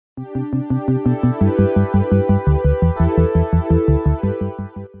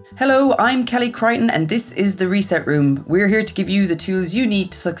Hello, I'm Kelly Crichton and this is The Reset Room. We're here to give you the tools you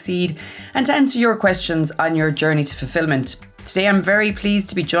need to succeed and to answer your questions on your journey to fulfillment. Today I'm very pleased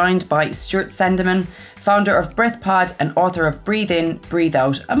to be joined by Stuart Sandeman, founder of BreathPod and author of Breathe In, Breathe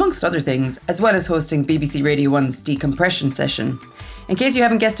Out, amongst other things, as well as hosting BBC Radio 1's Decompression Session. In case you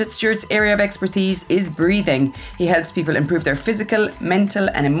haven't guessed it, Stuart's area of expertise is breathing. He helps people improve their physical, mental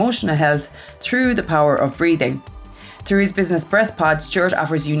and emotional health through the power of breathing. Through his business BreathPod, Stuart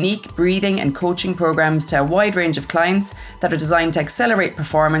offers unique breathing and coaching programs to a wide range of clients that are designed to accelerate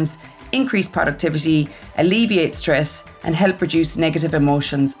performance, increase productivity, alleviate stress, and help reduce negative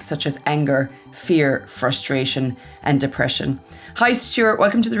emotions such as anger, fear, frustration, and depression. Hi Stuart,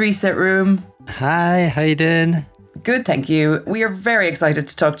 welcome to the Reset Room. Hi, how you doing? Good, thank you. We are very excited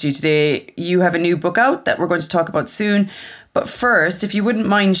to talk to you today. You have a new book out that we're going to talk about soon. But first, if you wouldn't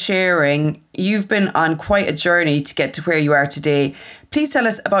mind sharing, you've been on quite a journey to get to where you are today. Please tell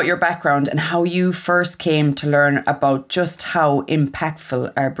us about your background and how you first came to learn about just how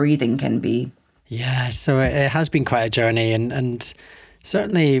impactful our breathing can be. Yeah, so it has been quite a journey and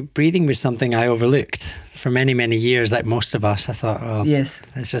certainly breathing was something I overlooked for many, many years, like most of us. I thought, oh, yes,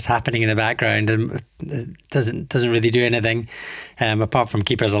 it's just happening in the background and it doesn't really do anything apart from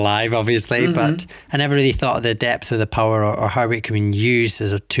keep us alive, obviously. Mm-hmm. But I never really thought of the depth of the power or how it can be used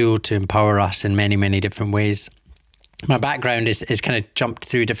as a tool to empower us in many, many different ways. My background is kind of jumped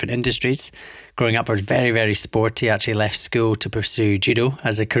through different industries. Growing up, I was very, very sporty. I actually left school to pursue judo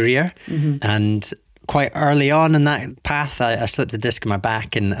as a career. Mm-hmm. And quite early on in that path, I slipped a disc in my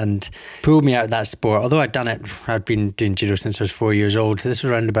back and pulled me out of that sport. Although I'd been doing judo since I was 4 years old. So this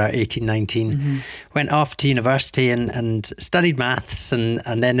was around about 18, 19. Mm-hmm. Went off to university and studied maths and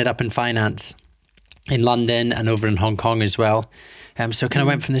ended up in finance in London and over in Hong Kong as well. So kind of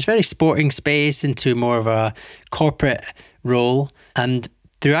went from this very sporting space into more of a corporate role. And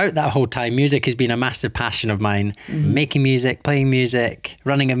throughout that whole time, music has been a massive passion of mine. Mm-hmm. Making music, playing music,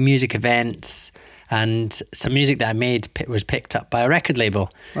 running music events. And some music that I made was picked up by a record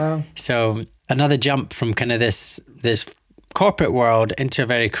label. Wow. So another jump from kind of this corporate world into a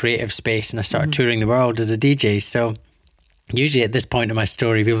very creative space. And I started touring the world as a DJ. So usually at this point in my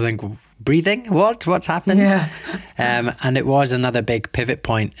story, people think, breathing? What's happened? Yeah. And it was another big pivot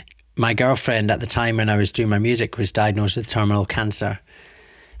point. My girlfriend at the time when I was doing my music was diagnosed with terminal cancer.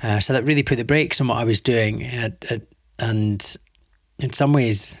 So that really put the brakes on what I was doing. And in some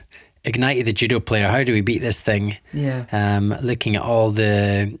ways ignited the judo player. How do we beat this thing? Yeah. Looking at all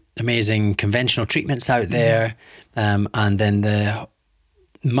the amazing conventional treatments out there, and then the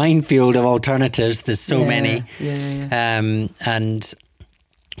minefield of alternatives. There's so many. And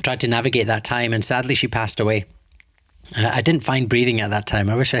tried to navigate that time, and sadly she passed away. I didn't find breathing at that time.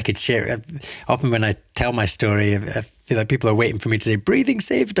 I wish I could share it. Often when I tell my story, I feel like people are waiting for me to say breathing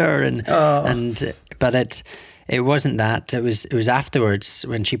saved her, but it wasn't that. It was afterwards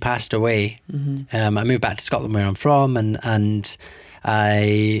when she passed away. Mm-hmm. I moved back to Scotland where I'm from, and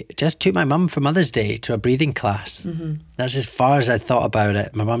I just took my mum for Mother's Day to a breathing class. Mm-hmm. That's as far as I thought about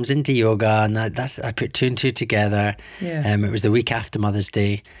it. My mum's into yoga, and I put two and two together. Yeah. It was the week after Mother's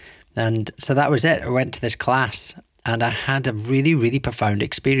Day, and so that was it. I went to this class, and I had a really, really profound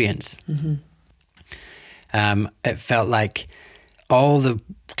experience. Mm-hmm. It felt like all the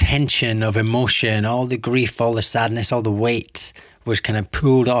tension of emotion, all the grief, all the sadness, all the weight was kind of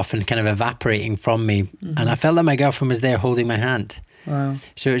pulled off and kind of evaporating from me. Mm-hmm. And I felt like my girlfriend was there holding my hand. Wow.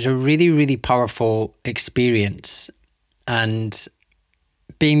 So it was a really, really powerful experience. And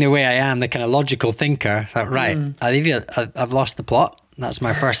being the way I am, the kind of logical thinker, I've lost the plot. That's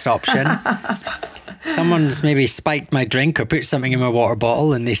my first option. Someone's maybe spiked my drink or put something in my water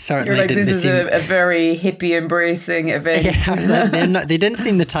bottle, and they certainly didn't. This is a very hippie embracing event. Yeah, they didn't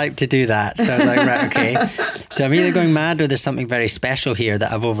seem the type to do that. So I was like, right, okay. So I'm either going mad or there's something very special here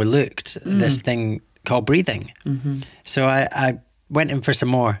that I've overlooked. This thing called breathing. Mm-hmm. So I went in for some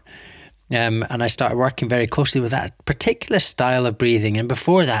more. And I started working very closely with that particular style of breathing. And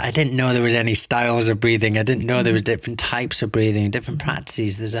before that, I didn't know there was any styles of breathing. I didn't know there was different types of breathing, different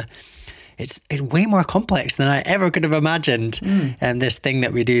practices. It's way more complex than I ever could have imagined. This thing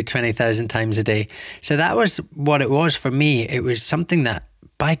that we do 20,000 times a day. So that was what it was for me. It was something that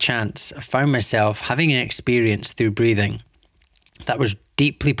by chance I found myself having an experience through breathing that was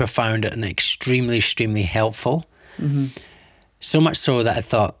deeply profound and extremely, extremely helpful. Mm-hmm. So much so that I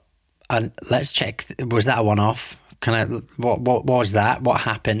thought, let's check, was that a one-off? What was that? What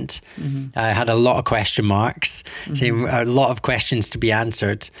happened? Mm-hmm. I had a lot of question marks, so a lot of questions to be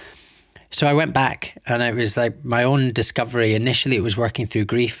answered. So I went back, and it was like my own discovery. Initially, it was working through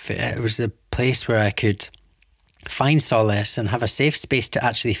grief. It was a place where I could find solace and have a safe space to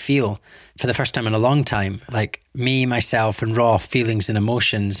actually feel for the first time in a long time, like me, myself, and raw feelings and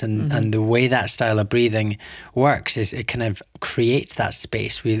emotions. And the way that style of breathing works is it kind of creates that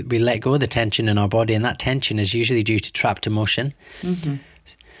space. We let go of the tension in our body, and that tension is usually due to trapped emotion.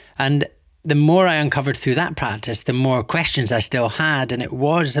 And the more I uncovered through that practice, the more questions I still had, and it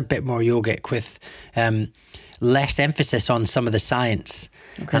was a bit more yogic with less emphasis on some of the science.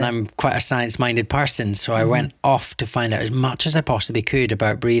 Okay. And I'm quite a science-minded person, so I went off to find out as much as I possibly could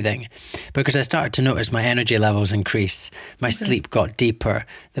about breathing, because I started to notice my energy levels increase, my sleep got deeper,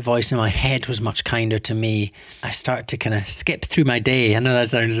 the voice in my head was much kinder to me. I started to kind of skip through my day. I know that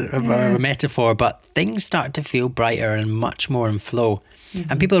sounds a metaphor, but things started to feel brighter and much more in flow.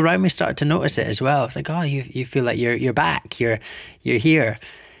 And people around me started to notice it as well. It's like, oh, you feel like you're back, you're here,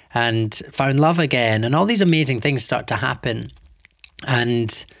 and found love again, and all these amazing things start to happen.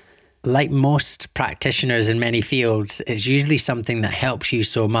 And like most practitioners in many fields, it's usually something that helps you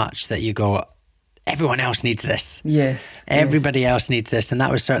so much that you go, everyone else needs this. Yes. Everybody else needs this. And that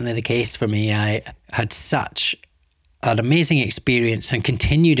was certainly the case for me. I had such an amazing experience and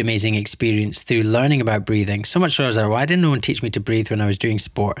continued amazing experience through learning about breathing. So much so I was like, why didn't no one teach me to breathe when I was doing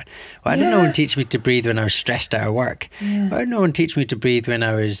sport? Why didn't no one teach me to breathe when I was stressed out at work? Why didn't no one teach me to breathe when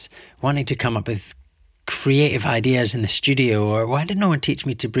I was wanting to come up with creative ideas in the studio? Or why did no one teach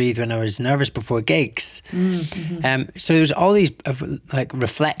me to breathe when I was nervous before gigs? So there's all these like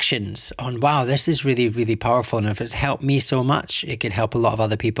reflections on, wow, this is really, really powerful. And if it's helped me so much, it could help a lot of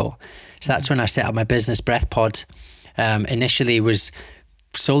other people. So that's when I set up my business, BreathPod. Initially was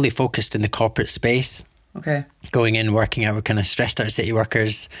solely focused in the corporate space. Okay. Going in, working out with kind of stressed out city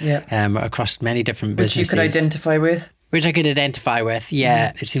workers across many different businesses. Which you could identify with? Which I could identify with,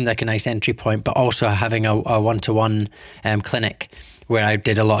 It seemed like a nice entry point, but also having a one-to-one clinic where I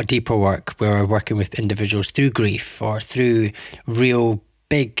did a lot of deeper work, where I'm working with individuals through grief or through real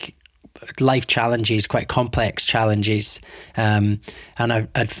big life challenges, quite complex challenges. And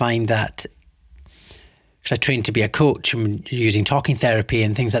I'd find that, because I trained to be a coach and using talking therapy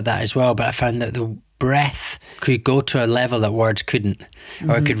and things like that as well, but I found that the breath could go to a level that words couldn't,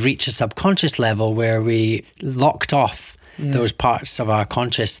 or it could reach a subconscious level where we locked off those parts of our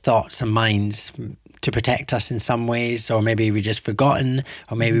conscious thoughts and minds to protect us in some ways, or maybe we just forgotten,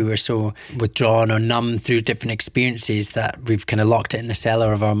 or maybe we're so withdrawn or numb through different experiences that we've kind of locked it in the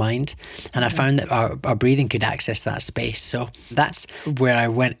cellar of our mind. And I found that our breathing could access that space. So that's where I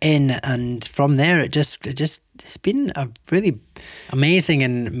went in, and from there it's been a really amazing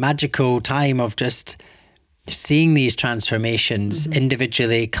and magical time of just seeing these transformations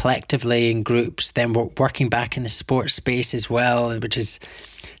individually, collectively, in groups, then working back in the sports space as well, which is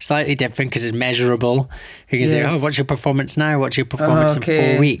slightly different because it's measurable. You can say, oh, what's your performance now? What's your performance in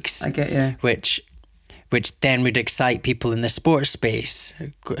 4 weeks? I get you. Which then would excite people in the sports space,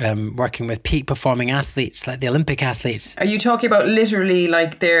 working with peak performing athletes, like the Olympic athletes. Are you talking about literally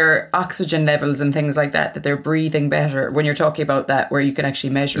like their oxygen levels and things like that they're breathing better, when you're talking about that, where you can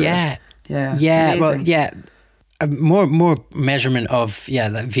actually measure it? Yeah. Well, more measurement of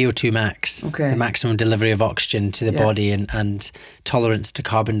like VO2 max, the maximum delivery of oxygen to the body, and tolerance to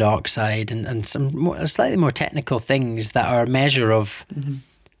carbon dioxide, and some slightly more technical things that are a measure of.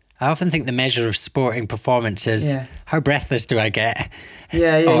 I often think the measure of sporting performance is how breathless do I get,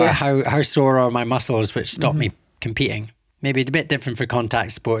 or how sore are my muscles, which stop me competing. Maybe it's a bit different for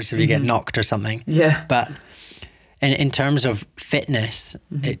contact sports if you get knocked or something. But in terms of fitness,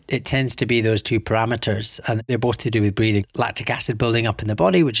 it tends to be those two parameters, and they're both to do with breathing. Lactic acid building up in the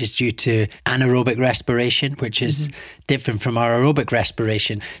body, which is due to anaerobic respiration, which is different from our aerobic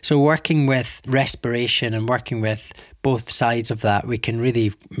respiration. So working with respiration and working with both sides of that, we can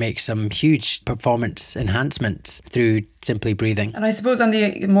really make some huge performance enhancements through simply breathing. And I suppose on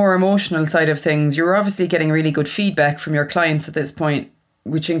the more emotional side of things, you're obviously getting really good feedback from your clients at this point,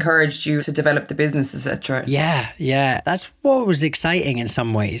 which encouraged you to develop the business, etc. Yeah. That's what was exciting in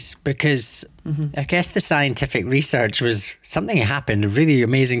some ways, because I guess the scientific research was something that happened really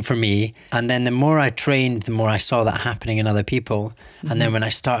amazing for me. And then the more I trained, the more I saw that happening in other people. And then when I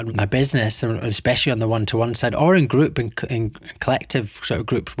started my business, especially on the one-to-one side, or in group, in collective sort of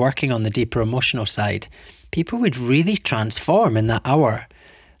groups, working on the deeper emotional side, people would really transform in that hour.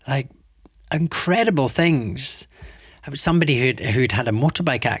 Like incredible things. Somebody who'd had a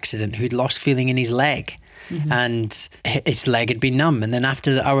motorbike accident, who'd lost feeling in his leg, and his leg had been numb, and then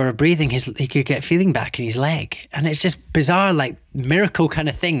after the hour of breathing, he could get feeling back in his leg. And it's just bizarre, like miracle kind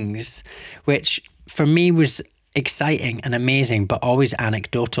of things, which for me was exciting and amazing, but always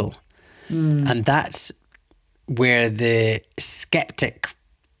anecdotal. And that's where the skeptic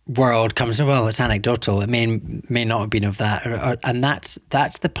world comes, well, it's anecdotal. It may not have been of that. And that's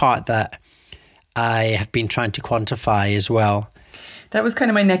the part that I have been trying to quantify as well. That was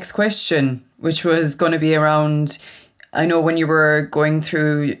kind of my next question, which was going to be around, I know when you were going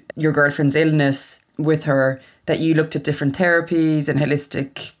through your girlfriend's illness with her, that you looked at different therapies and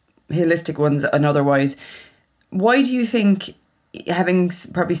holistic ones and otherwise. Why do you think, having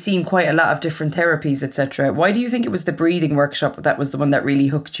probably seen quite a lot of different therapies, etc., why do you think it was the breathing workshop that was the one that really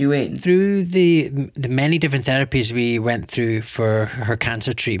hooked you in? Through the many different therapies we went through for her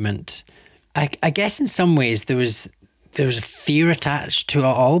cancer treatment, I guess in some ways there was a fear attached to it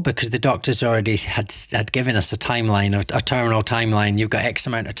all, because the doctors already had given us a timeline, a terminal timeline. You've got X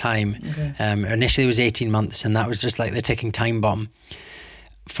amount of time. Okay. Initially it was 18 months, and that was just like the ticking time bomb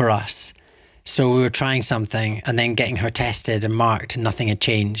for us. So we were trying something and then getting her tested and marked, and nothing had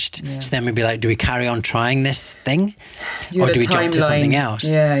changed. Yeah. So then we'd be like, do we carry on trying this thing? Or do we jump to something else?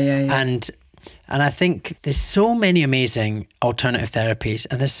 Yeah. And I think there's so many amazing alternative therapies,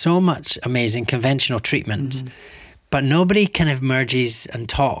 and there's so much amazing conventional treatment. Mm-hmm. But nobody kind of merges and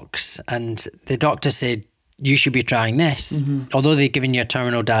talks. And the doctor said, you should be trying this. Mm-hmm. Although they've given you a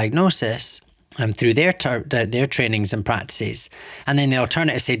terminal diagnosis through their trainings and practices. And then the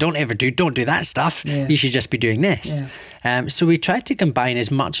alternatives say, don't do that stuff. Yeah. You should just be doing this. Yeah. So we tried to combine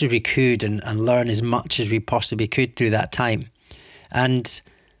as much as we could and learn as much as we possibly could through that time. And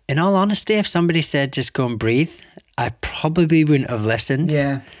in all honesty, if somebody said, just go and breathe, I probably wouldn't have listened.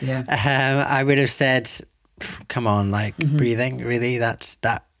 Yeah. I would have said, come on, like breathing, really? That's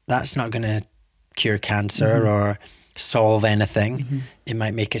not going to cure cancer or solve anything. Mm-hmm. It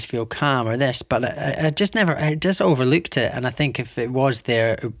might make us feel calm or this, but I just overlooked it. And I think if it was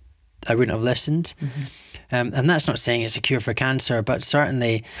there, I wouldn't have listened. Mm-hmm. And that's not saying it's a cure for cancer, but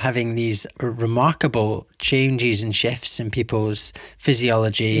certainly having these remarkable changes and shifts in people's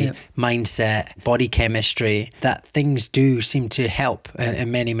physiology, mindset, body chemistry, that things do seem to help in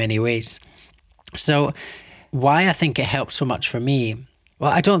many, many ways. So why I think it helped so much for me,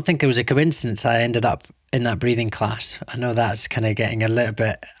 well, I don't think there was a coincidence I ended up in that breathing class. I know that's kind of getting a little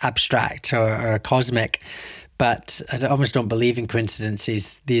bit abstract or cosmic, but I almost don't believe in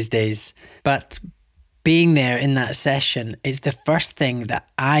coincidences these days. But being there in that session is the first thing that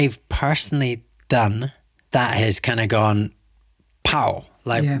I've personally done that has kind of gone, pow,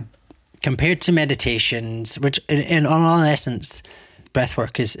 like compared to meditations, which in all essence,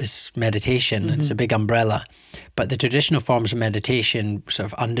 breathwork is meditation. Mm-hmm. It's a big umbrella. But the traditional forms of meditation,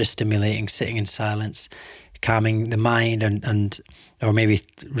 sort of understimulating, sitting in silence, calming the mind and or maybe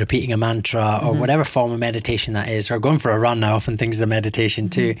repeating a mantra or whatever form of meditation that is, or going for a run, I often think is a meditation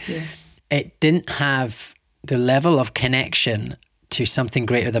too. Yeah. It didn't have the level of connection to something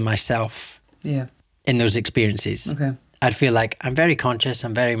greater than myself in those experiences. Okay. I'd feel like I'm very conscious,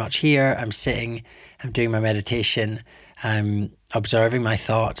 I'm very much here, I'm sitting, I'm doing my meditation, I'm observing my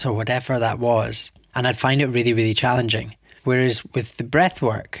thoughts or whatever that was. And I'd find it really, really challenging. Whereas with the breath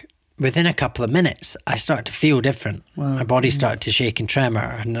work, within a couple of minutes, I started to feel different. Wow. My body started to shake and tremor.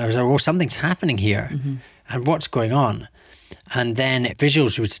 And I was like, well, something's happening here. Mm-hmm. And what's going on? And then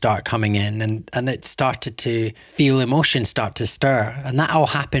visuals would start coming in and it started to feel emotion start to stir. And that all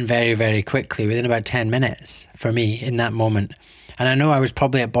happened very, very quickly, within about 10 minutes for me in that moment. And I know I was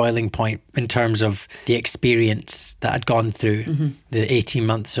probably at boiling point in terms of the experience that I'd gone through, the 18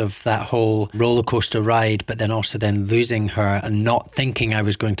 months of that whole roller coaster ride, but then also then losing her and not thinking I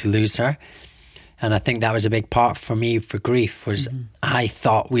was going to lose her. And I think that was a big part for me for grief was I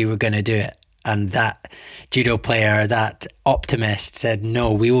thought we were going to do it. And that judo player, that optimist said,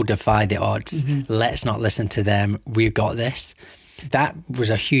 no, we will defy the odds. Let's not listen to them. We've got this. That was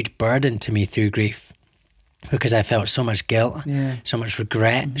a huge burden to me through grief because I felt so much guilt, so much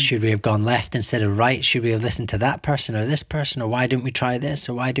regret. Should we have gone left instead of right? Should we have listened to that person or this person? Or why didn't we try this?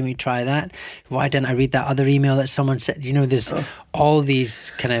 Or why didn't we try that? Why didn't I read that other email that someone said? You know, there's all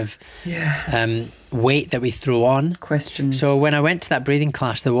these kind of weight that we throw on. Questions. So when I went to that breathing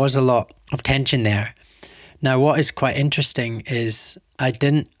class, there was a lot of tension there. Now, what is quite interesting is I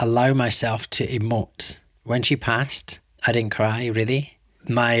didn't allow myself to emote. When she passed, I didn't cry, really.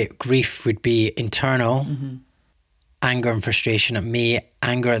 My grief would be internal, anger and frustration at me,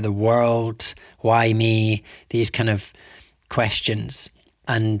 anger at the world, why me, these kind of questions.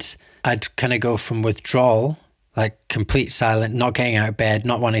 And I'd kind of go from withdrawal, like complete silence, not getting out of bed,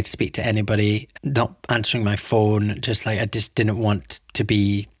 not wanting to speak to anybody, not answering my phone, just like I just didn't want to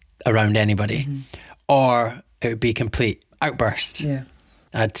be around anybody. Or it would be complete outburst. Yeah.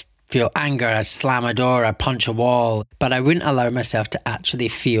 I'd feel anger, I'd slam a door, I'd punch a wall, but I wouldn't allow myself to actually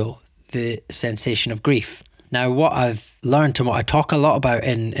feel the sensation of grief. Now, what I've learned and what I talk a lot about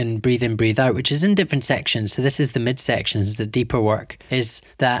in Breathe In, Breathe Out, which is in different sections, so this is the mid-sections, the deeper work, is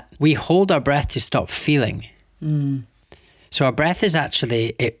that we hold our breath to stop feeling. So our breath is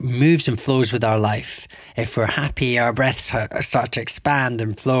actually, it moves and flows with our life. If we're happy, our breath starts to expand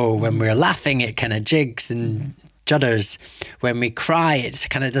and flow. When we're laughing, it kind of jigs and judders. When we cry, it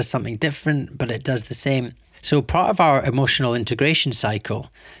kind of does something different, but it does the same. So part of our emotional integration cycle,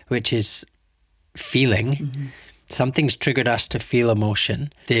 which is feeling, something's triggered us to feel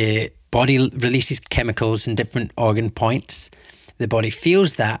emotion. The body releases chemicals in different organ points. The body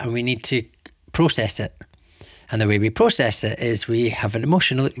feels that, and we need to process it. And the way we process it is we have an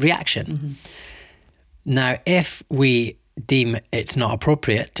emotional reaction. Now, if we deem it's not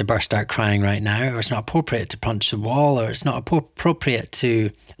appropriate to burst out crying right now, or it's not appropriate to punch the wall, or it's not appropriate to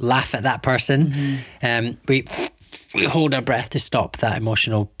laugh at that person, we hold our breath to stop that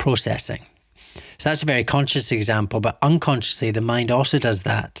emotional processing. So that's a very conscious example, but unconsciously the mind also does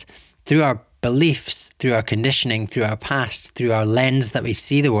that through our beliefs, through our conditioning, through our past, through our lens that we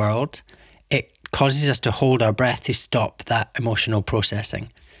see the world. It causes us to hold our breath to stop that emotional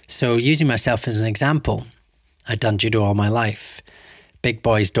processing. So using myself as an example, I'd done judo all my life. Big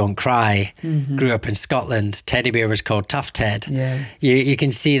boys don't cry. Grew up in Scotland. Teddy bear was called Tough Ted. You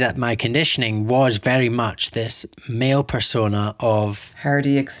can see that my conditioning was very much this male persona of...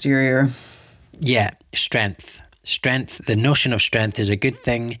 hardy exterior. Yeah, strength. Strength, the notion of strength is a good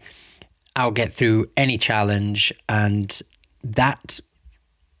thing. I'll get through any challenge. And that,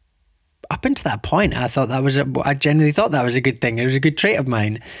 up until that point, I genuinely thought that was a good thing. It was a good trait of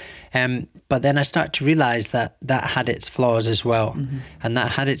mine. But then I started to realise that had its flaws as well. And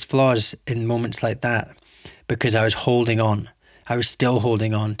that had its flaws in moments like that because I was holding on. I was still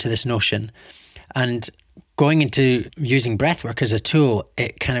holding on to this notion. And going into using breathwork as a tool,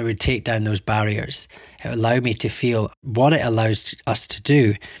 it kind of would take down those barriers. It allowed me to feel what it allows us to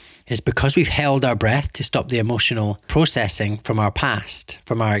do is because we've held our breath to stop the emotional processing from our past,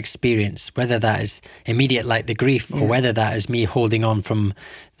 from our experience, whether that is immediate like the grief or whether that is me holding on from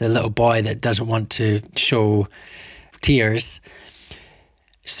the little boy that doesn't want to show tears.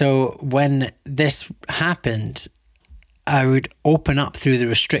 So when this happened, I would open up through the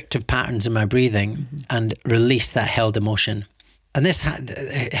restrictive patterns in my breathing and release that held emotion. And this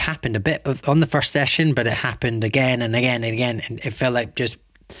it happened a bit on the first session, but it happened again and again and again. And it felt like just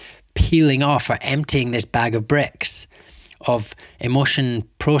peeling off or emptying this bag of bricks of emotion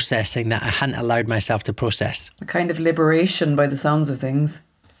processing that I hadn't allowed myself to process. A kind of liberation by the sounds of things.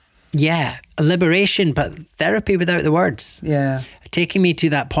 Yeah, a liberation, but therapy without the words. Yeah. Taking me to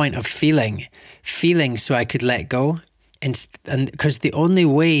that point of feeling so I could let go. And because the only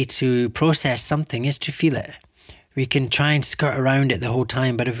way to process something is to feel it. We can try and skirt around it the whole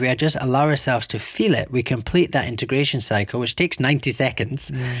time, but if we just allow ourselves to feel it, we complete that integration cycle, which takes 90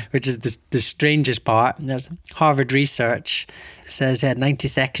 seconds, which is the strangest part. And there's Harvard research says 90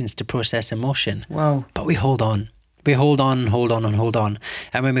 seconds to process emotion. Wow. But we hold on. We hold on, hold on, and hold on.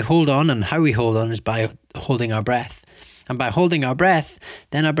 And when we hold on, and how we hold on is by holding our breath. And by holding our breath,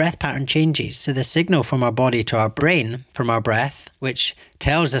 then our breath pattern changes. So the signal from our body to our brain from our breath, which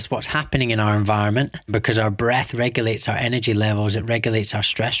tells us what's happening in our environment, because our breath regulates our energy levels, it regulates our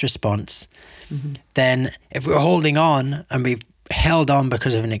stress response. Then if we're holding on and we've held on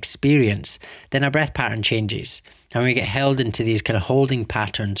because of an experience, then our breath pattern changes. And we get held into these kind of holding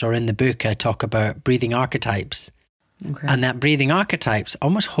patterns, or in the book I talk about breathing archetypes. Okay. And that breathing archetypes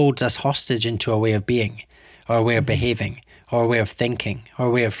almost holds us hostage into a way of being, or a way of behaving, or a way of thinking, or a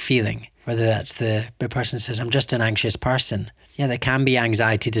way of feeling. Whether that's the person says, I'm just an anxious person. Yeah, there can be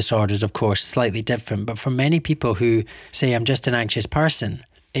anxiety disorders, of course, slightly different. But for many people who say, I'm just an anxious person,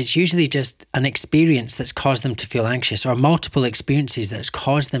 it's usually just an experience that's caused them to feel anxious, or multiple experiences that's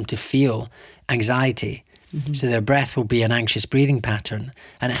caused them to feel anxiety. So their breath will be an anxious breathing pattern.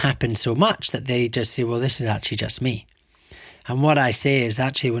 And it happens so much that they just say, well, this is actually just me. And what I say is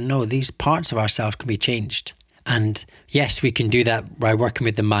actually, well, no, these parts of ourselves can be changed. And yes, we can do that by working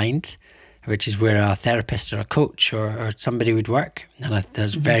with the mind, which is where a therapist or a coach or somebody would work. And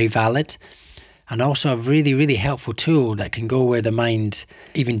that's very valid. And also a really, really helpful tool that can go where the mind,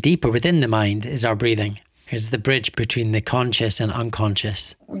 even deeper within the mind, is our breathing. It's the bridge between the conscious and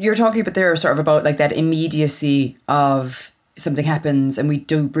unconscious. You're talking about there sort of about like that immediacy of something happens and we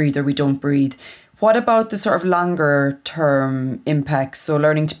do breathe or we don't breathe. What about the sort of longer term impacts? So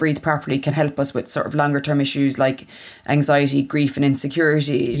learning to breathe properly can help us with sort of longer term issues like anxiety, grief and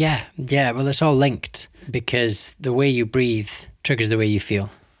insecurity. Yeah. Well, it's all linked because the way you breathe triggers the way you feel.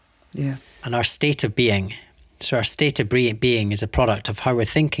 Yeah. And our state of being, So our state of being is a product of how we're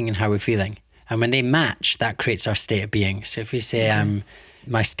thinking and how we're feeling. And when they match, that creates our state of being. So if we say,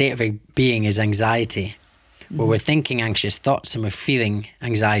 my state of being is anxiety, well, we're thinking anxious thoughts and we're feeling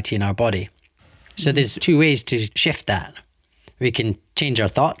anxiety in our body. So there's two ways to shift that. We can change our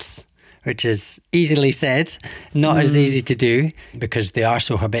thoughts, which is easily said, not as easy to do because they are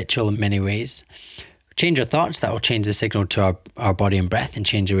so habitual in many ways. Change our thoughts, that will change the signal to our body and breath and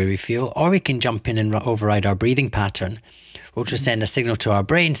change the way we feel. Or we can jump in and override our breathing pattern, which will send a signal to our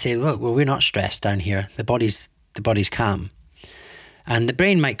brain, say, look, well, we're not stressed down here. The body's calm. And the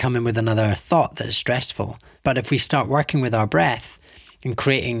brain might come in with another thought that is stressful. But if we start working with our breath and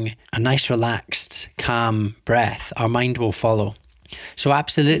creating a nice, relaxed, calm breath, our mind will follow. So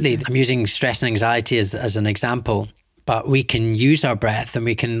absolutely, I'm using stress and anxiety as an example, but we can use our breath and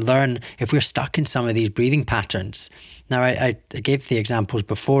we can learn if we're stuck in some of these breathing patterns. Now, I gave the examples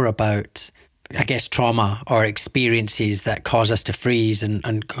before about, I guess, trauma or experiences that cause us to freeze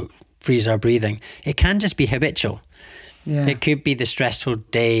and freeze our breathing. It can just be habitual. Yeah. It could be the stressful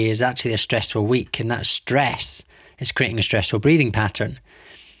day is actually a stressful week, and that stress is creating a stressful breathing pattern.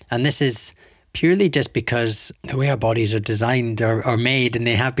 And this is purely just because the way our bodies are designed or made, and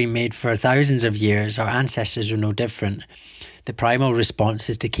they have been made for thousands of years, our ancestors were no different. The primal response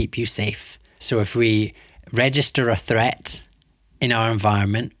is to keep you safe. So if we register a threat in our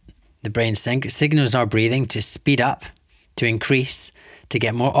environment, the brain signals our breathing to speed up, to increase, to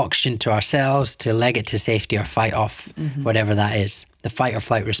get more oxygen to our cells, to leg it to safety or fight off whatever that is, the fight or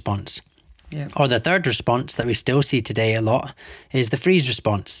flight response. Yeah. Or the third response that we still see today a lot is the freeze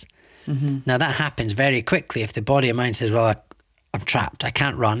response. Now that happens very quickly if the body and mind says, well, I'm trapped, I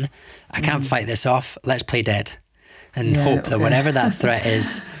can't run, I can't fight this off, let's play dead. And hope that whatever that threat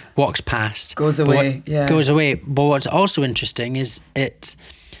is walks past. Goes away, Goes away. But what's also interesting is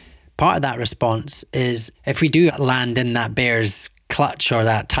part of that response is if we do land in that bear's clutch or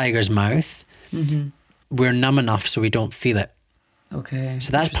that tiger's mouth, we're numb enough so we don't feel it. Okay.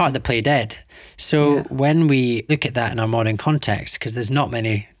 So that's part of the play dead. So when we look at that in our modern context, because there's not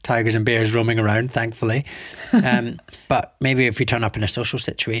many tigers and bears roaming around, thankfully, but maybe if we turn up in a social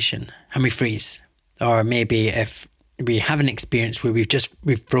situation and we freeze, or maybe if we have an experience where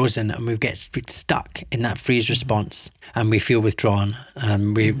we've frozen and we get stuck in that freeze response and we feel withdrawn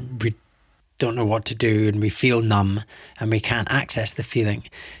and we don't know what to do and we feel numb and we can't access the feeling.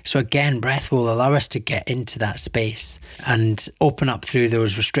 So again, breath will allow us to get into that space and open up through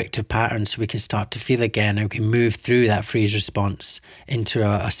those restrictive patterns so we can start to feel again and we can move through that freeze response into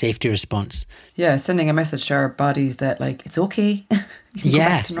a safety response. Yeah, sending a message to our bodies that like, it's okay.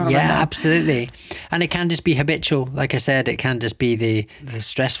 Yeah, absolutely. And it can just be habitual. Like I said, it can just be the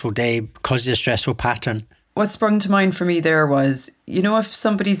stressful day causes a stressful pattern. What sprung to mind for me there was, if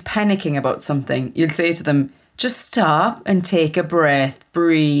somebody's panicking about something, you'd say to them, just stop and take a breath,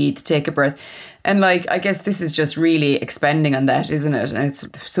 breathe, take a breath. And I guess this is just really expanding on that, isn't it? And it's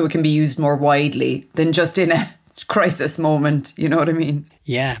so it can be used more widely than just in a crisis moment. You know what I mean?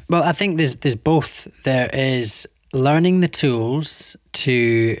 Yeah. Well, I think there's both. There is learning the tools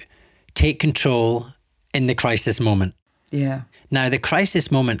to take control in the crisis moment. Yeah. Now, the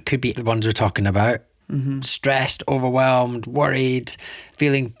crisis moment could be the ones we're talking about. Stressed, overwhelmed, worried,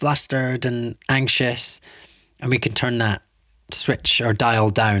 feeling flustered and anxious. And we can turn that switch or dial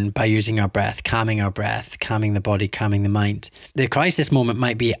down by using our breath, calming the body, calming the mind. The crisis moment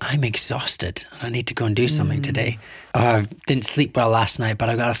might be, I'm exhausted and I need to go and do something today. Or I didn't sleep well last night, but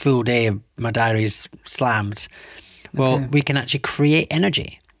I've got a full day, my diary's slammed. Well, we can actually create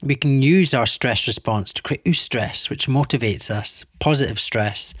energy. We can use our stress response to create eustress, which motivates us, positive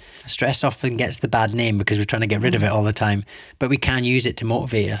stress. Stress often gets the bad name because we're trying to get rid of it all the time, but we can use it to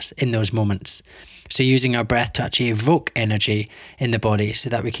motivate us in those moments. So using our breath to actually evoke energy in the body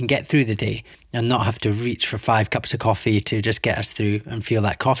so that we can get through the day and not have to reach for 5 cups of coffee to just get us through and feel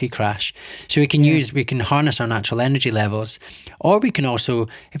that coffee crash. So we can harness our natural energy levels, or we can also,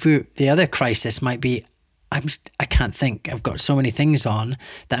 the other crisis might be, I can't think. I've got so many things on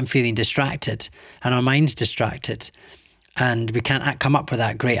that I'm feeling distracted and our mind's distracted and we can't come up with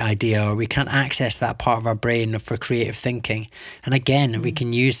that great idea or we can't access that part of our brain for creative thinking. And again, we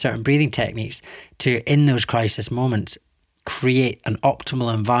can use certain breathing techniques to, in those crisis moments, create an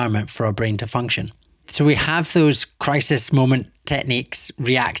optimal environment for our brain to function. So we have those crisis moment techniques,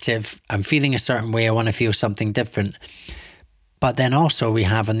 reactive. I'm feeling a certain way. I want to feel something different. But then also we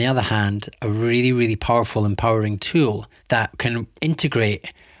have, on the other hand, a really, really powerful, empowering tool that can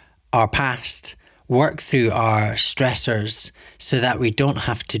integrate our past, work through our stressors so that we don't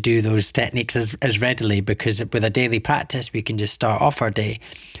have to do those techniques as readily, because with a daily practice, we can just start off our day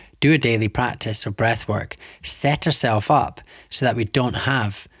do a daily practice of breath work, set ourselves up so that we don't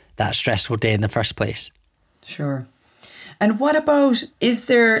have that stressful day in the first place. Sure. And what about, is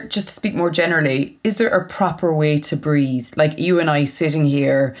there, just to speak more generally, is there a proper way to breathe? Like you and I sitting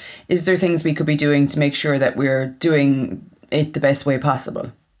here, is there things we could be doing to make sure that we're doing it the best way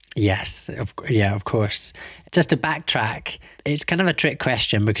possible? Yes, of course. Just to backtrack, it's kind of a trick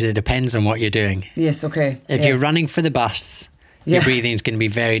question because it depends on what you're doing. Yes, okay. If you're running for the bus, your breathing is going to be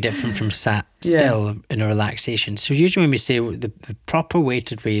very different from sat still in a relaxation. So usually when we say the proper way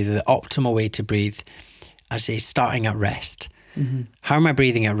to breathe, the optimal way to breathe, I say starting at rest. Mm-hmm. How am I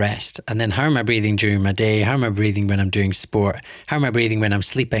breathing at rest? And then how am I breathing during my day? How am I breathing when I'm doing sport? How am I breathing when I'm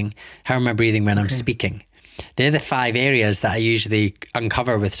sleeping? How am I breathing when I'm speaking? They're the 5 areas that I usually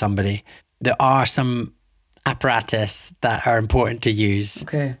uncover with somebody. There are some apparatus that are important to use.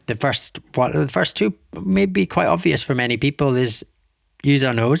 Okay. The first 2 may be quite obvious for many people is use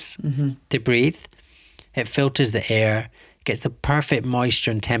our nose to breathe. It filters the air, gets the perfect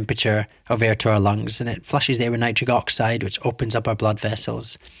moisture and temperature of air to our lungs, and it flushes the air with nitric oxide, which opens up our blood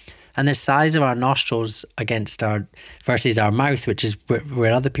vessels. And the size of our nostrils versus our mouth, which is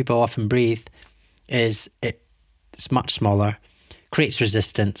where other people often breathe, it's much smaller, creates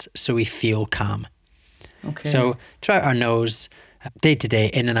resistance, so we feel calm. Okay. So throughout our nose, day to day,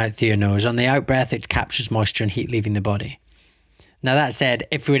 in and out through your nose. On the out breath, it captures moisture and heat leaving the body. Now that said,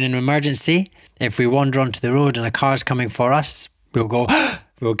 if we're in an emergency, if we wander onto the road and a car's coming for us,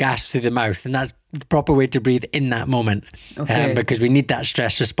 we'll gasp through the mouth, and that's the proper way to breathe in that moment. Okay. Because we need that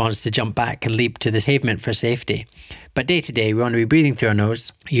stress response to jump back and leap to the pavement for safety. But day to day, we want to be breathing through our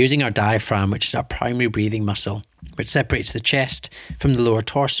nose, using our diaphragm, which is our primary breathing muscle, which separates the chest from the lower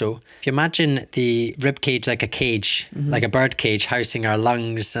torso. If you imagine the rib cage like a cage, like a bird cage housing our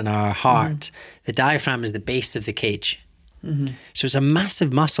lungs and our heart, the diaphragm is the base of the cage. So it's a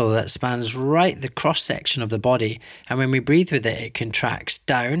massive muscle that spans right the cross section of the body, and when we breathe with it, it contracts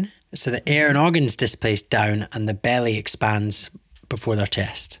down, so the air and organs displace down and the belly expands before their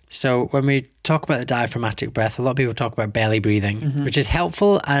chest. So when we talk about the diaphragmatic breath, a lot of people talk about belly breathing, which is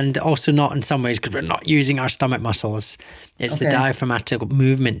helpful and also not in some ways because we're not using our stomach muscles. It's the diaphragmatic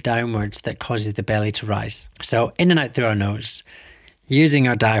movement downwards that causes the belly to rise. So in and out through our nose, using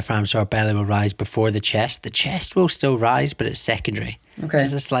our diaphragm so our belly will rise before the chest. The chest will still rise, but it's secondary. Okay.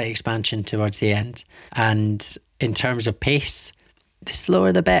 There's a slight expansion towards the end. And in terms of pace, the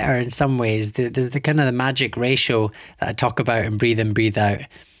slower the better in some ways. There's the kind of the magic ratio that I talk about in breathe in, breathe out,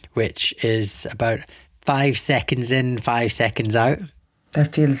 which is about 5 seconds in, 5 seconds out.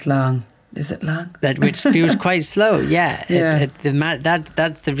 That feels long. Is it long? Which feels quite slow, yeah. Yeah.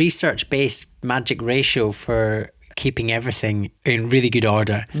 That's the research-based magic ratio for keeping everything in really good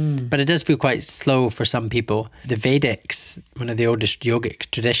order. But it does feel quite slow for some people. The Vedics, one of the oldest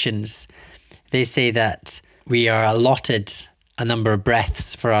yogic traditions, they say that we are allotted a number of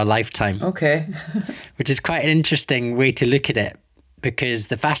breaths for our lifetime. Okay. Which is quite an interesting way to look at it, because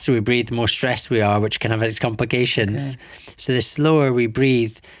the faster we breathe, the more stressed we are, which can have its complications. Okay. So the slower we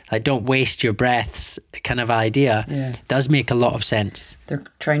breathe, like don't waste your breaths kind of idea, does make a lot of sense. They're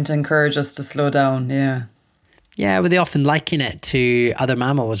trying to encourage us to slow down, yeah. Yeah, well, they often liken it to other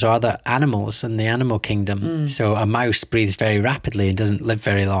mammals or other animals in the animal kingdom. So a mouse breathes very rapidly and doesn't live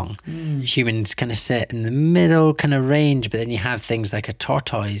very long. Humans kind of sit in the middle kind of range, but then you have things like a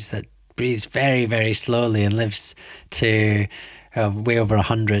tortoise that breathes very, very slowly and lives to way over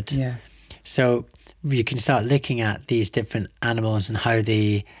 100. Yeah. So you can start looking at these different animals and how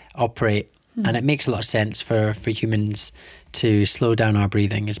they operate. And it makes a lot of sense for humans to slow down our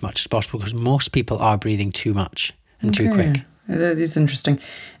breathing as much as possible, because most people are breathing too much and too quick. That is interesting.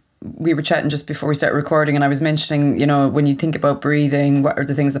 We were chatting just before we started recording, and I was mentioning, you know, when you think about breathing, what are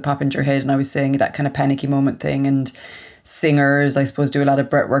the things that pop into your head? And I was saying that kind of panicky moment thing. And singers, I suppose, do a lot of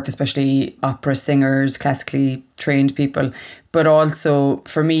breath work, especially opera singers, classically trained people. But also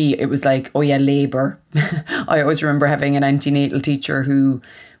for me, it was like, oh yeah, labour. I always remember having an antenatal teacher who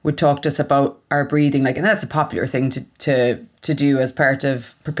would talk to us about our breathing, like, and that's a popular thing to do as part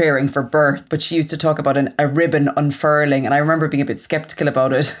of preparing for birth. But she used to talk about a ribbon unfurling, and I remember being a bit skeptical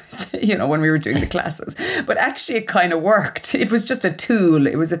about it, you know, when we were doing the classes. But actually, it kind of worked. It was just a tool.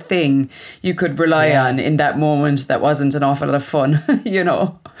 It was a thing you could rely on in that moment. That wasn't an awful lot of fun, you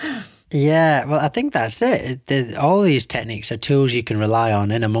know. Yeah, well, I think that's it. All these techniques are tools you can rely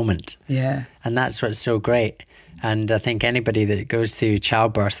on in a moment. Yeah, and that's what's so great. And I think anybody that goes through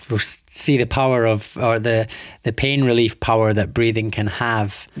childbirth will see the power of, or the pain relief power that breathing can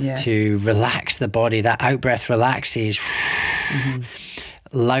have to relax the body. That out breath relaxes,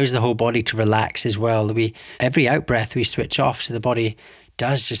 allows the whole body to relax as well. Every out breath we switch off, so the body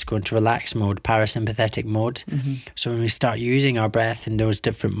does just go into relaxed mode, parasympathetic mode. So when we start using our breath in those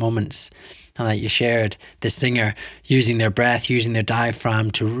different moments, and like you shared, the singer using their breath, using their diaphragm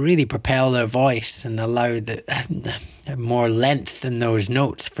to really propel their voice and allow the more length in those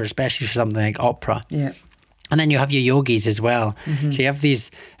notes, for especially for something like opera. Yeah. And then you have your yogis as well. So you have these,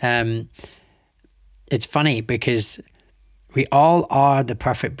 it's funny because we all are the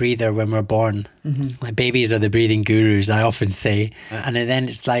perfect breather when we're born. Like babies are the breathing gurus, I often say. And then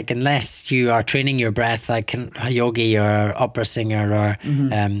it's like, unless you are training your breath like a yogi or an opera singer or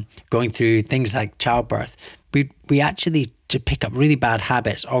going through things like childbirth, we actually to pick up really bad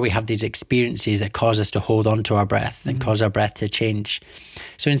habits, or we have these experiences that cause us to hold on to our breath and cause our breath to change.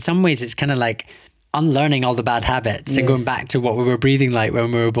 So in some ways, it's kind of like unlearning all the bad habits and going back to what we were breathing like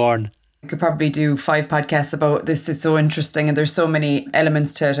when we were born. We could probably do 5 podcasts about this. It's so interesting and there's so many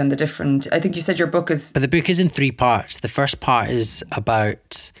elements to it and the different... I think you said your book is... But the book is in 3 parts. The first part is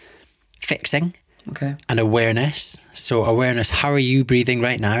about fixing and awareness. So awareness, how are you breathing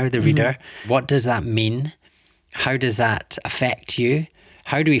right now, the reader? What does that mean? How does that affect you?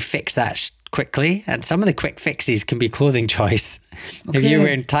 How do we fix that quickly? And some of the quick fixes can be clothing choice. If you're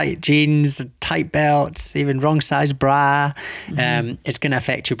wearing tight jeans, tight belts, even wrong size bra, it's going to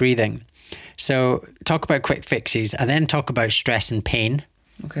affect your breathing. So talk about quick fixes and then talk about stress and pain.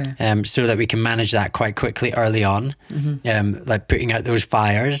 So that we can manage that quite quickly early on, like putting out those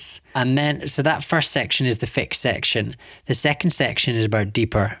fires. And then, so that first section is the fix section. The second section is about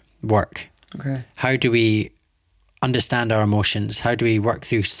deeper work. How do we understand our emotions? How do we work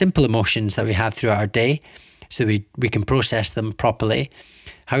through simple emotions that we have throughout our day so we can process them properly?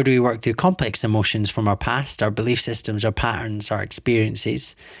 How do we work through complex emotions from our past, our belief systems, our patterns, our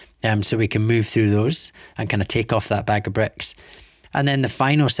experiences, so we can move through those and kind of take off that bag of bricks? And then the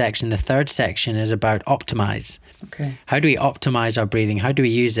final section, the third section, is about optimize. How do we optimize our breathing? How do we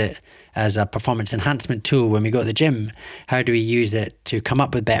use it as a performance enhancement tool when we go to the gym? How do we use it to come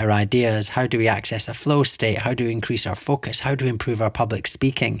up with better ideas? How do we access a flow state? How do we increase our focus? How do we improve our public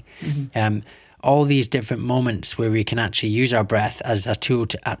speaking? All these different moments where we can actually use our breath as a tool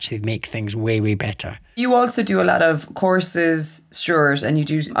to actually make things way, way better. You also do a lot of courses, Stuart, and you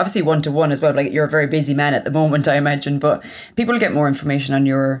do obviously one-to-one as well. Like, you're a very busy man at the moment, I imagine, but people will get more information on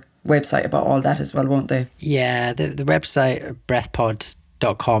your website about all that as well, won't they? Yeah, the website,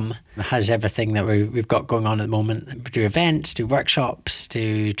 breathpod.com, has everything that we've got going on at the moment. We do events, do workshops,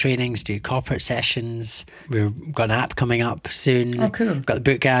 do trainings, do corporate sessions. We've got an app coming up soon. Oh, cool. We've got the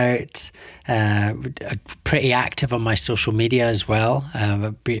book out. Pretty active on my social media as well.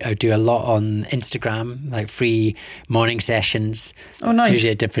 I do a lot on Instagram, like free morning sessions. Oh, nice.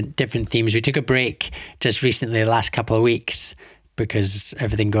 Usually different themes. We took a break just recently, the last couple of weeks, because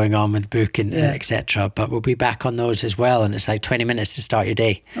everything going on with the book and etc. But we'll be back on those as well. And it's like 20 minutes to start your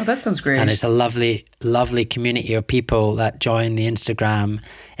day. Oh, that sounds great. And it's a lovely, lovely community of people that join the Instagram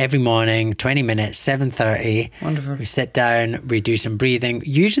every morning, 20 minutes, 7:30. Wonderful. We sit down, we do some breathing.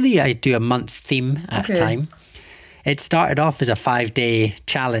 Usually I do a month theme at a time. It started off as a 5-day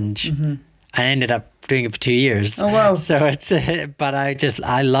challenge. I ended up doing it for 2 years. Oh, wow. So it's, but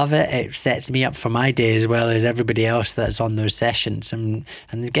I love it. It sets me up for my day as well as everybody else that's on those sessions, and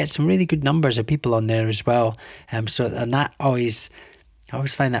they get some really good numbers of people on there as well. That I always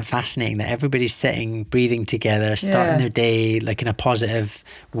find that fascinating, that everybody's sitting, breathing together, starting their day like in a positive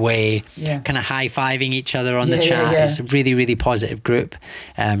way, kind of high-fiving each other on the chat. It's a really, really positive group.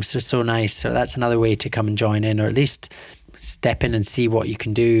 So nice. So that's another way to come and join in, or at least step in and see what you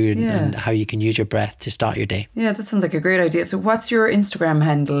can do and how you can use your breath to start your day. Yeah, that sounds like a great idea. So what's your Instagram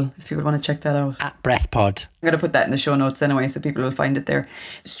handle if people want to check that out? @breathpod. I'm going to put that in the show notes anyway, so people will find it there.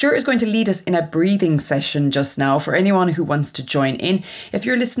 Stuart is going to lead us in a breathing session just now for anyone who wants to join in. If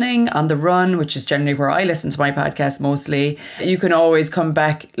you're listening on the run, which is generally where I listen to my podcast mostly, you can always come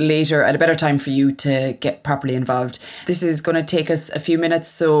back later at a better time for you to get properly involved. This is going to take us a few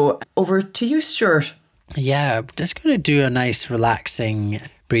minutes, so over to you, Stuart. Yeah, I'm just going to do a nice relaxing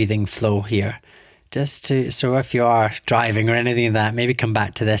breathing flow here. So if you are driving or anything like that, maybe come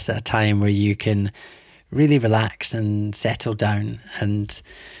back to this at a time where you can really relax and settle down. And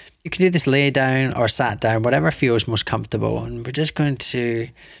you can do this lay down or sat down, whatever feels most comfortable. And we're just going to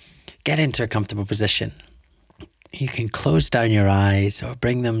get into a comfortable position. You can close down your eyes or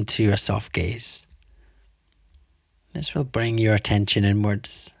bring them to a soft gaze. This will bring your attention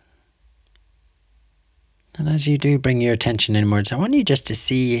inwards. And as you do bring your attention inwards, I want you just to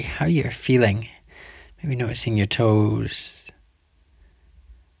see how you're feeling. Maybe noticing your toes,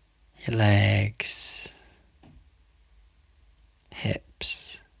 your legs,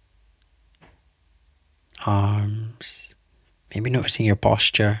 hips, arms, Maybe noticing your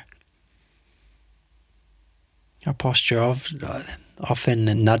posture. Our posture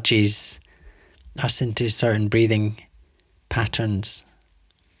often nudges us into certain breathing patterns.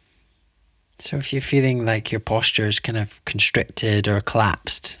 So if you're feeling like your posture is kind of constricted or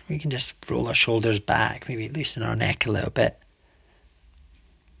collapsed, we can just roll our shoulders back, maybe loosen our neck a little bit.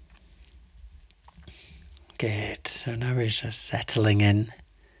 Good. So now we're just settling in.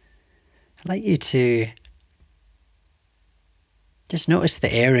 I'd like you to just notice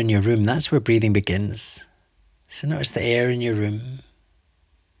the air in your room. That's where breathing begins. So notice the air in your room.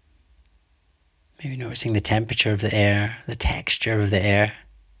 Maybe noticing the temperature of the air, the texture of the air.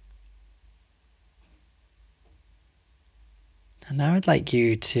 And now I'd like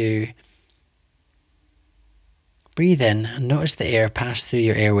you to breathe in and notice the air pass through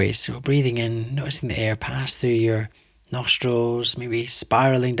your airways. So breathing in, noticing the air pass through your nostrils, maybe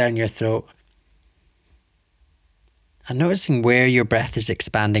spiraling down your throat. And noticing where your breath is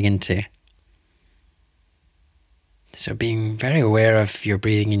expanding into. So being very aware of your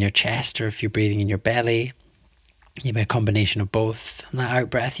breathing in your chest or if you're breathing in your belly. Maybe a combination of both. And that out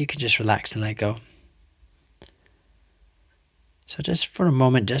breath, you can just relax and let go. So just for a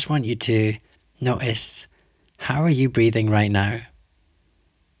moment, just want you to notice, how are you breathing right now?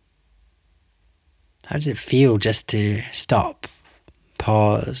 How does it feel just to stop,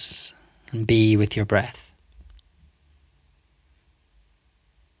 pause, and be with your breath?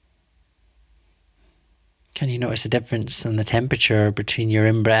 Can you notice a difference in the temperature between your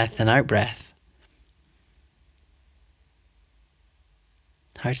in-breath and out-breath?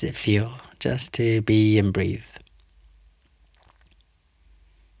 How does it feel just to be and breathe?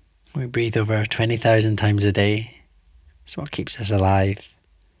 We breathe over 20,000 times a day. It's what keeps us alive.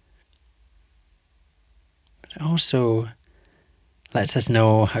 But it also lets us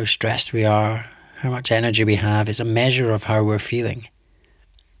know how stressed we are, how much energy we have. It's a measure of how we're feeling.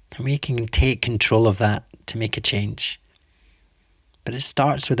 And we can take control of that to make a change. But it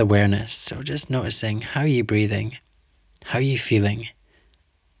starts with awareness. So just noticing, how are you breathing? How are you feeling?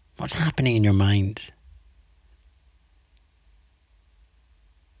 What's happening in your mind?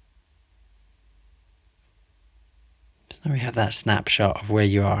 Now we have that snapshot of where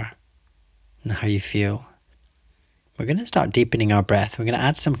you are and how you feel. We're going to start deepening our breath. We're going to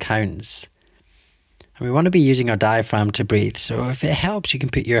add some counts. And we want to be using our diaphragm to breathe. So if it helps, you can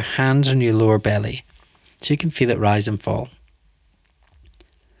put your hands on your lower belly so you can feel it rise and fall.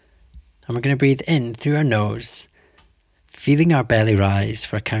 And we're going to breathe in through our nose, feeling our belly rise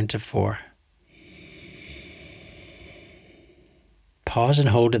for a count of 4. Pause and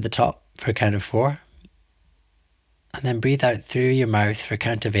hold at the top for a count of 4. And then breathe out through your mouth for a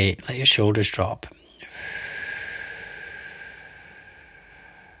count of 8. Let your shoulders drop.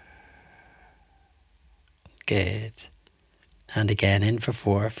 Good. And again, in for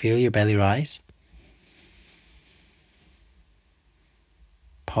 4. Feel your belly rise.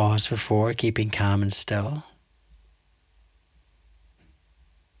 Pause for 4, keeping calm and still.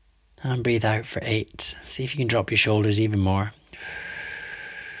 And breathe out for 8. See if you can drop your shoulders even more.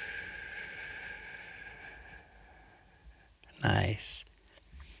 Nice.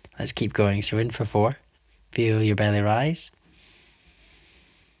 Let's keep going. So in for 4. Feel your belly rise.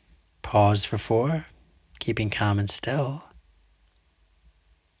 Pause for 4. Keeping calm and still.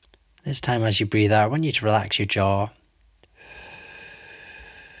 This time as you breathe out, I want you to relax your jaw.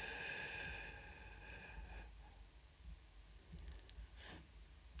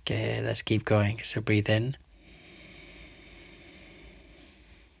 Okay, let's keep going. So breathe in.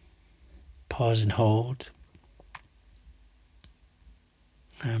 Pause and hold.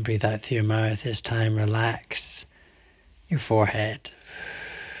 And breathe out through your mouth. This time relax your forehead.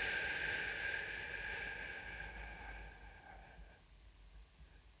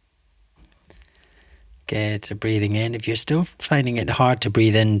 Good. So breathing in. If you're still finding it hard to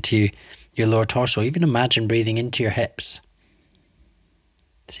breathe into your lower torso, even imagine breathing into your hips.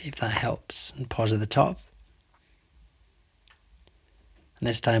 See if that helps. And pause at the top. And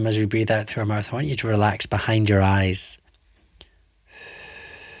this time as we breathe out through our mouth, I want you to relax behind your eyes.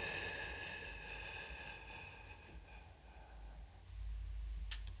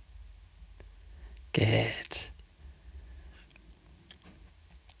 Good.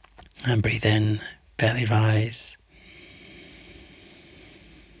 And breathe in, belly rise.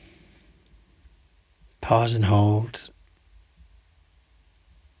 Pause and hold.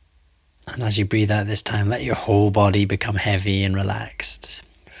 And as you breathe out this time, let your whole body become heavy and relaxed.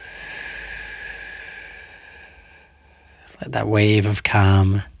 Let that wave of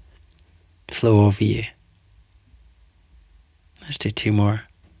calm flow over you. Let's do 2 more.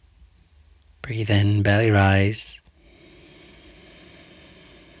 Breathe in, belly rise.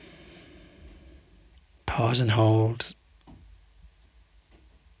 Pause and hold.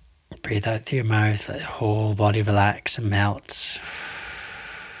 Breathe out through your mouth, let the whole body relax and melt.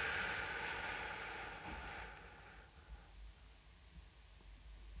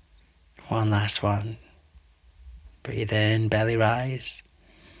 One last one. Breathe in, belly rise.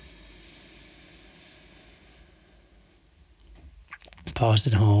 Pause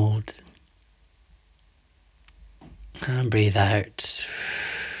and hold. And breathe out.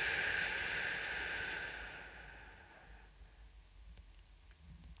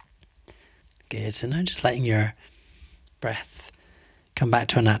 Good. So now just letting your breath come back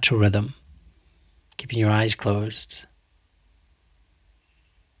to a natural rhythm. Keeping your eyes closed.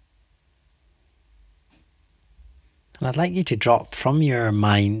 And I'd like you to drop from your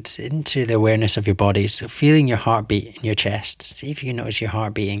mind into the awareness of your body. So feeling your heartbeat in your chest. See if you can notice your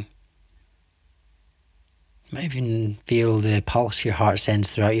heart beating. You might even feel the pulse your heart sends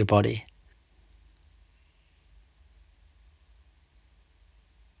throughout your body.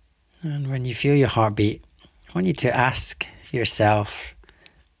 And when you feel your heartbeat, I want you to ask yourself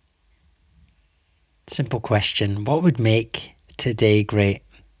a simple question. What would make today great?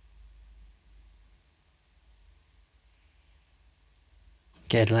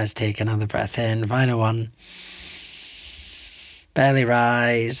 Good, let's take another breath in. Final one. Belly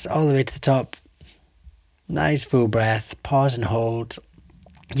rise all the way to the top. Nice full breath. Pause and hold.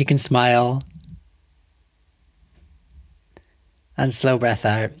 You can smile. And slow breath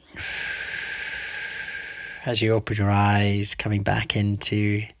out. As you open your eyes, coming back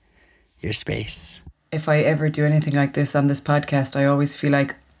into your space. If I ever do anything like this on this podcast, I always feel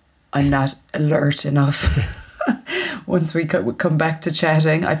like I'm not alert enough. Once we come back to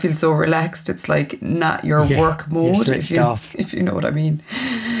chatting, I feel so relaxed. It's like not your work mode, if you know what I mean.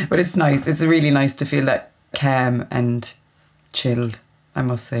 But it's nice. It's really nice to feel that calm and chilled, I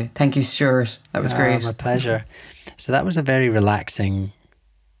must say. Thank you, Stuart. That was great. My pleasure. So that was a very relaxing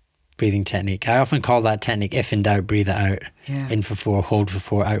breathing technique. I often call that technique, if in doubt, breathe it out. Yeah. In for 4, hold for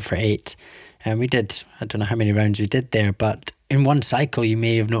 4, out for 8. And we did, I don't know how many rounds we did there, but in one cycle you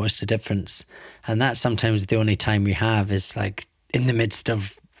may have noticed a difference. And that's sometimes the only time we have is like in the midst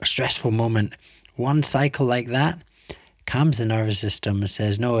of a stressful moment. One cycle like that calms the nervous system and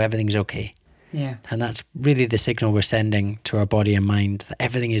says, no, everything's okay. Yeah. And that's really the signal we're sending to our body and mind that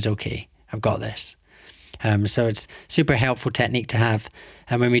everything is okay. I've got this. So it's super helpful technique to have.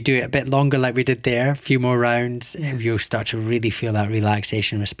 And when we do it a bit longer like we did there, a few more rounds, you'll start to really feel that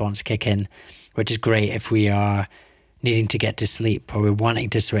relaxation response kick in, which is great if we are needing to get to sleep or we're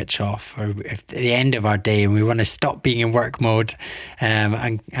wanting to switch off or if at the end of our day and we want to stop being in work mode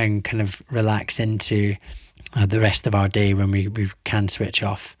and kind of relax into the rest of our day when we can switch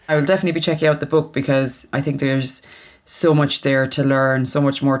off. I will definitely be checking out the book because I think there's so much there to learn, so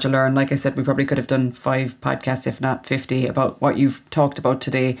much more to learn. Like I said, we probably could have done 5 podcasts, if not 50, about what you've talked about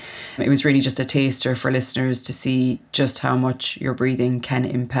today. It was really just a taster for listeners to see just how much your breathing can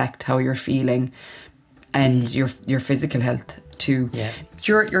impact how you're feeling and your physical health too. Yeah.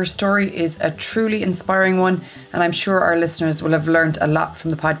 Stuart, your story is a truly inspiring one, and I'm sure our listeners will have learned a lot from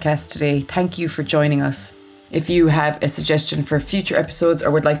the podcast today. Thank you for joining us. If you have a suggestion for future episodes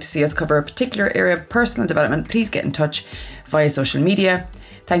or would like to see us cover a particular area of personal development, please get in touch via social media.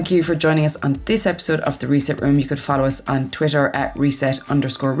 Thank you for joining us on this episode of The Reset Room. You could follow us on Twitter at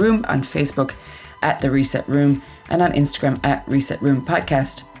reset_room, on Facebook at The Reset Room, and on Instagram at Reset Room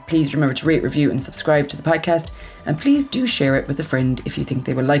Podcast. Please remember to rate, review and subscribe to the podcast, and please do share it with a friend if you think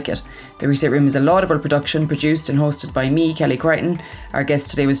they will like it. The Reset Room is a laudable production produced and hosted by me, Kelly Crichton. Our guest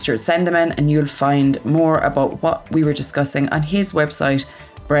today was Stuart Sandeman, and you'll find more about what we were discussing on his website,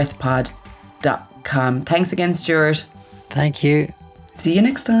 breathpod.com. Thanks again, Stuart. Thank you. See you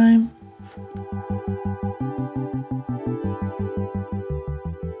next time.